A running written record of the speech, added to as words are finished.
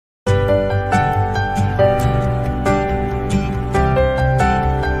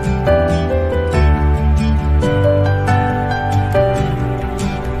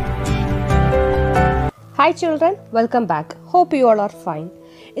Hi children, welcome back. Hope you all are fine.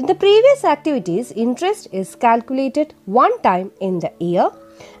 In the previous activities, interest is calculated one time in the year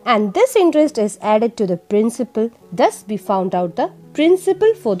and this interest is added to the principal. Thus, we found out the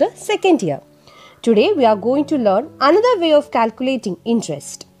principal for the second year. Today, we are going to learn another way of calculating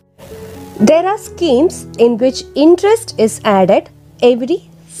interest. There are schemes in which interest is added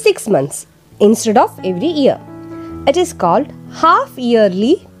every 6 months instead of every year. It is called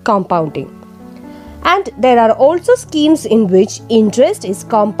half-yearly compounding. And there are also schemes in which interest is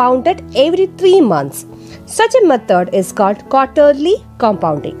compounded every 3 months. Such a method is called quarterly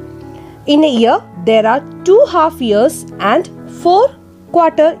compounding. In a year, there are 2 half years and 4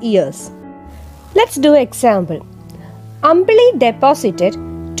 quarter years. Let's do an example. Ambali deposited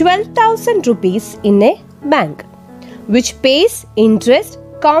 12,000 rupees in a bank, which pays interest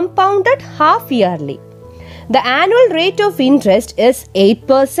compounded half yearly. The annual rate of interest is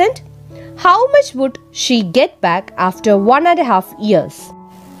 8%. How much would she get back after 1.5 years?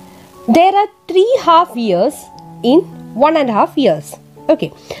 There are 3 half years in 1.5 years.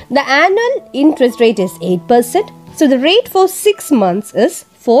 Okay, the annual interest rate is 8%. So the rate for 6 months is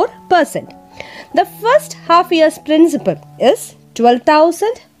 4%. The first half year's principal is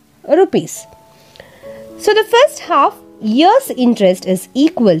 12,000 rupees. So the first half year's interest is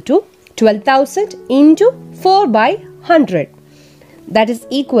equal to 12,000 into 4 by 100. That is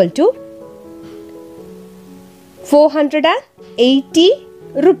equal to 480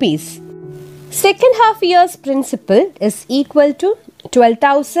 rupees. Second half year's principal is equal to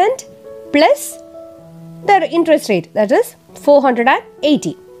 12,000 plus the interest rate, that is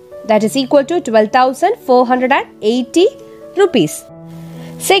 480. That is equal to 12,480 rupees.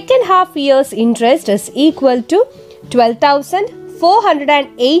 Second half year's interest is equal to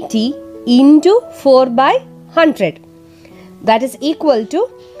 12,480 into 4 by 100. That is equal to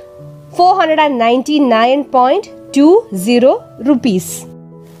 499.20 rupees.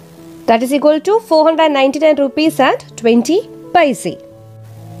 That is equal to 499 rupees and 20 paise.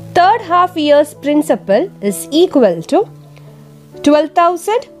 Third half year's principal is equal to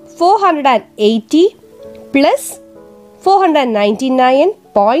 12,480 plus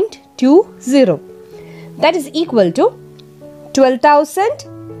 499.20. That is equal to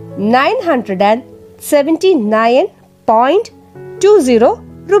 12,979.20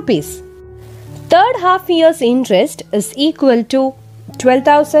 rupees. Third half year's interest is equal to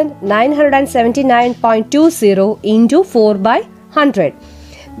 12,979.20 into 4 by 100.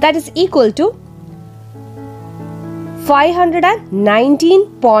 That is equal to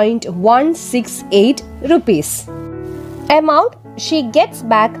 519.168 rupees. Amount she gets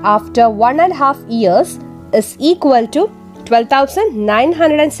back after 1.5 years is equal to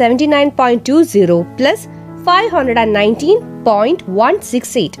 12,979.20 plus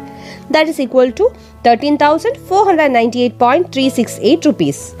 519.168. That is equal to 13,498.368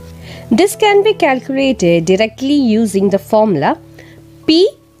 rupees. This can be calculated directly using the formula P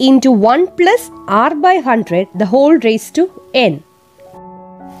into 1 plus R by 100 the whole raised to N.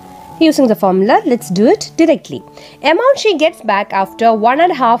 Using the formula, let's do it directly. Amount she gets back after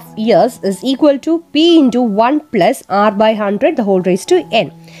 1.5 years is equal to P into 1 plus R by 100 the whole raised to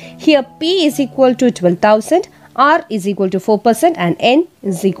N. Here P is equal to 12,000, R is equal to 4% and N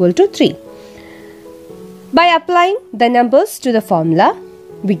is equal to 3. By applying the numbers to the formula,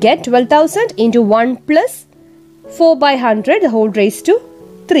 we get 12,000 into 1 plus 4 by 100 the whole raised to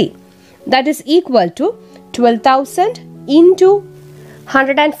 3. That is equal to 12,000 into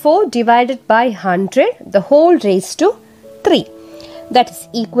 104 divided by 100 the whole raised to 3. That is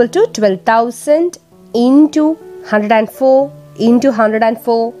equal to 12,000 into 104 into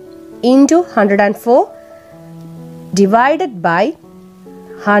 104 into 104 divided by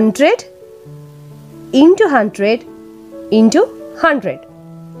 100 into 100 into 100.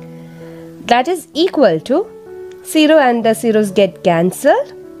 That is equal to 0 and the zeros get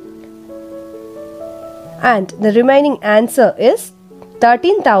cancelled and the remaining answer is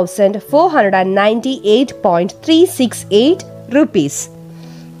 13,498.368 rupees.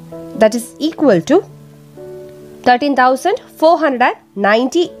 That is equal to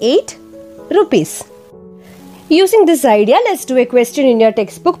 13,498 rupees. Using this idea, let's do a question in your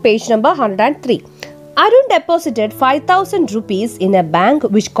textbook, page number 103. Arun deposited 5,000 rupees in a bank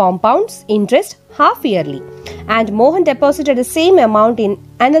which compounds interest half yearly, and Mohan deposited the same amount in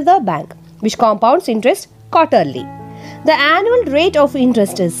another bank which compounds interest quarterly. The annual rate of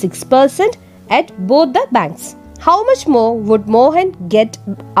interest is 6% at both the banks. How much more would Mohan get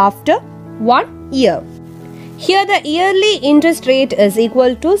after 1 year? Here the yearly interest rate is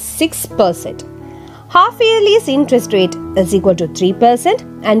equal to 6%. Half yearly's interest rate is equal to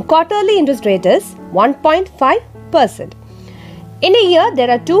 3% and quarterly interest rate is 1.5%. In a year, there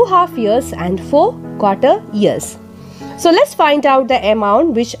are 2 half years and 4 quarter years. So let's find out the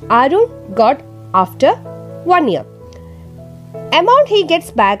amount which Arun got after 1 year. Amount he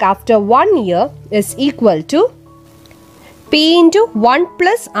gets back after 1 year is equal to P into 1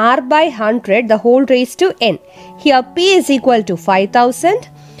 plus R by 100 the whole raised to N. Here P is equal to 5000,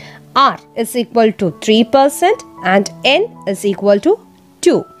 R is equal to 3% and N is equal to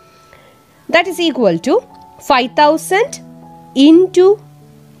 2. That is equal to 5000 into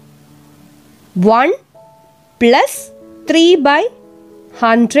 1 plus 3 by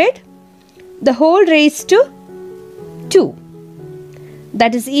 100 the whole raised to 2.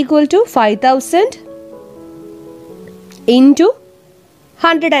 That is equal to 5000 into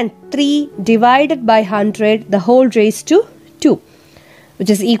 103 divided by 100 the whole raised to 2, which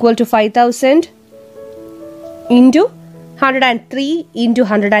is equal to 5000 into 103 into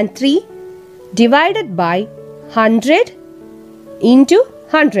 103 divided by 100 into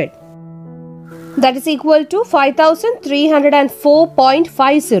 100. That is equal to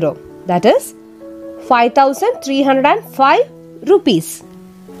 5304.50. That is 5305 rupees.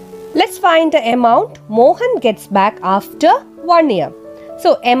 Let's find the amount Mohan gets back after 1 year.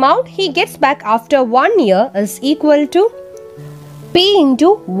 So amount he gets back after 1 year is equal to P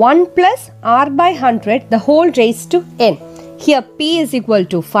into 1 plus R by 100 the whole raised to N. Here P is equal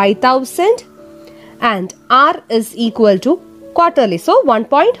to 5000 and R is equal to quarterly, so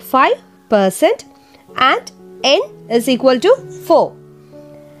 1.5%, and N is equal to 4.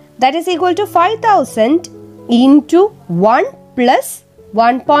 That is equal to 5000 into 1 plus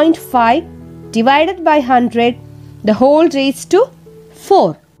 1.5 divided by 100 the whole raised to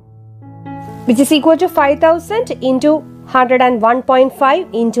 4, which is equal to 5000 into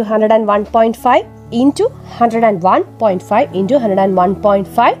 101.5 into 101.5 into 101.5 into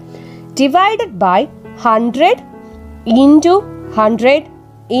 101.5 divided by 100 into 100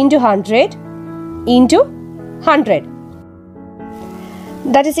 into 100 into 100.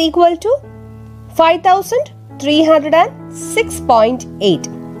 That is equal to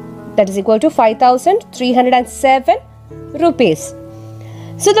 5306.8. That is equal to 5307 rupees.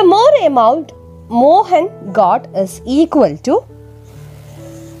 So the more amount Mohan got is equal to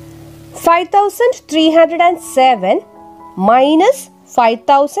 5307 minus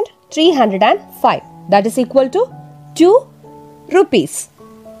 5305. That is equal to 2 rupees.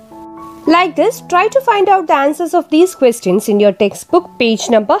 Like this, try to find out the answers of these questions in your textbook, page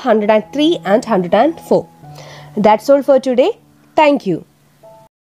number 103 and 104. That's all for today. Thank you.